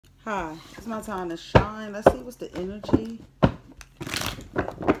Hi, it's my time to shine. Let's see what's the energy.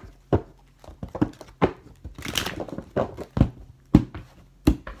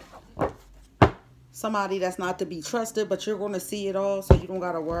 Somebody that's not to be trusted, but you're going to see it all, so you don't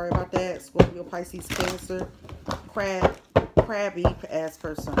got to worry about that. Scorpio, Pisces, Cancer, crabby ass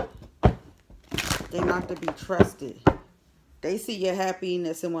person. They're not to be trusted. They see your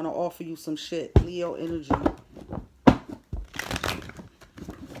happiness and want to offer you some shit. Leo energy.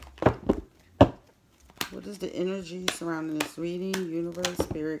 What is the energy surrounding this reading? Universe,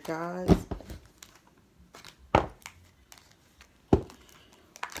 spirit, guides.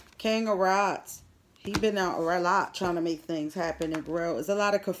 King of Rods. He been out a lot trying to make things happen and grow. There's a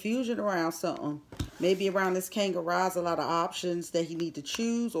lot of confusion around something. Maybe around this King of Rods, a lot of options that he need to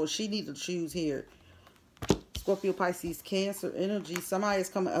choose or she need to choose here. Scorpio, Pisces, Cancer energy. Somebody is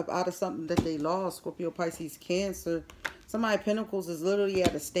coming up out of something that they lost. Scorpio, Pisces, Cancer. Somebody Pentacles is literally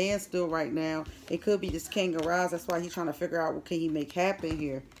at a standstill right now. It could be this King of Rods. That's why he's trying to figure out what can he make happen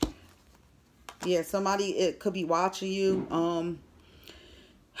here. Yeah, somebody, it could be watching you.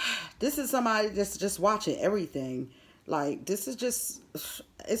 This is somebody that's just watching everything. Like, this is just,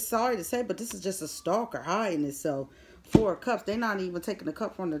 it's sorry to say, but this is just a stalker hiding itself. Four of Cups. They're not even taking the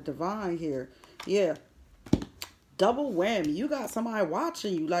cup from the divine here. Yeah. Double whammy. You got somebody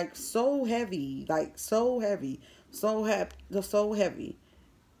watching you, like, so heavy. Like, so heavy. So heavy.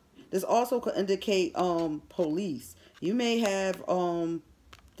 This also could indicate police. You may have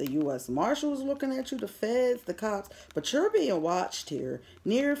the U.S. Marshals looking at you, the feds, the cops, but you're being watched here.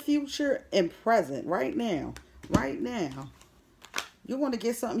 Near future and present, right now. Right now. You want to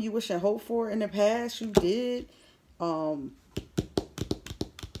get something you wish and hope for in the past, you did.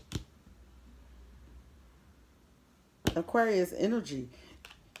 Aquarius energy.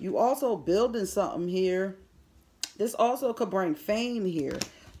 You also building something here. This also could bring fame here.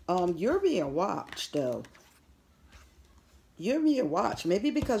 You're being watched, though. You're being watched. Maybe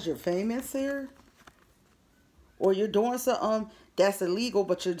because you're famous here. Or you're doing something that's illegal,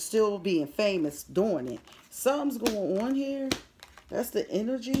 but you're still being famous doing it. Something's going on here. That's the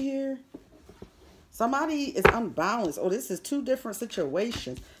energy here. Somebody is unbalanced. Oh, this is two different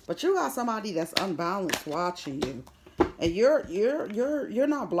situations. But you got somebody that's unbalanced watching you. And you're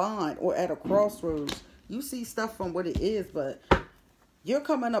not blind or at a crossroads. You see stuff from what it is, but you're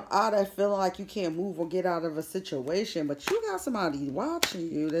coming up out of feeling like you can't move or get out of a situation. But you got somebody watching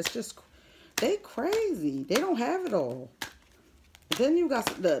you that's just, they crazy. They don't have it all. Then you got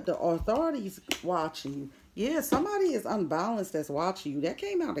the authorities watching you. Yeah, somebody is unbalanced that's watching you. That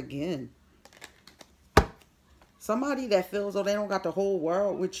came out again. Somebody that feels, oh, they don't got the whole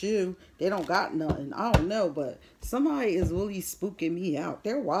world with you. They don't got nothing. I don't know, but somebody is really spooking me out.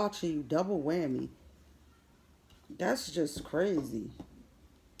 They're watching you. Double whammy. That's just crazy.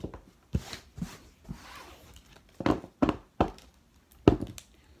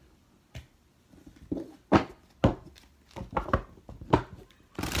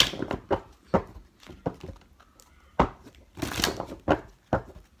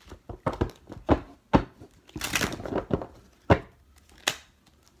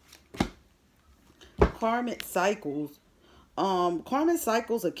 Karmic cycles. Karmic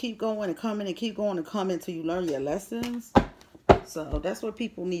cycles will keep going and coming and keep going and coming until you learn your lessons. So that's what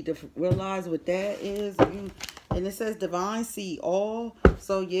people need to realize what that is. And it says divine see all.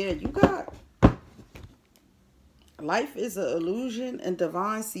 So yeah, you got life is an illusion and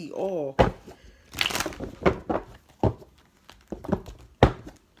divine see all. I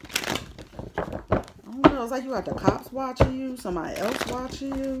don't know. It's like you got the cops watching you, somebody else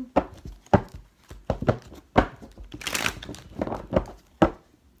watching you.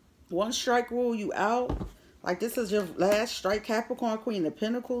 One strike rule you out. Like this is your last strike. Capricorn, Queen of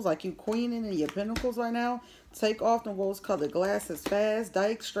Pentacles. Like you queening in your pentacles right now. Take off the rose-colored glasses fast.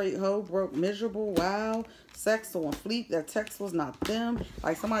 Dyke, straight hoe, broke, miserable, wow. Sex on fleek. That text was not them.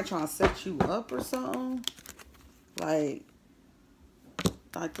 Like somebody trying to set you up or something. Like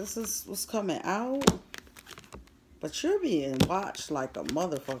this is what's coming out. But you're being watched like a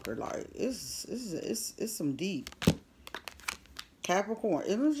motherfucker. Like it's some deep Capricorn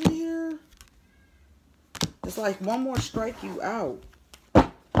energy here. It's like one more strike you out.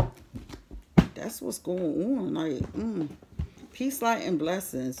 That's what's going on. Like, peace, light, and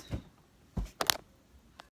blessings.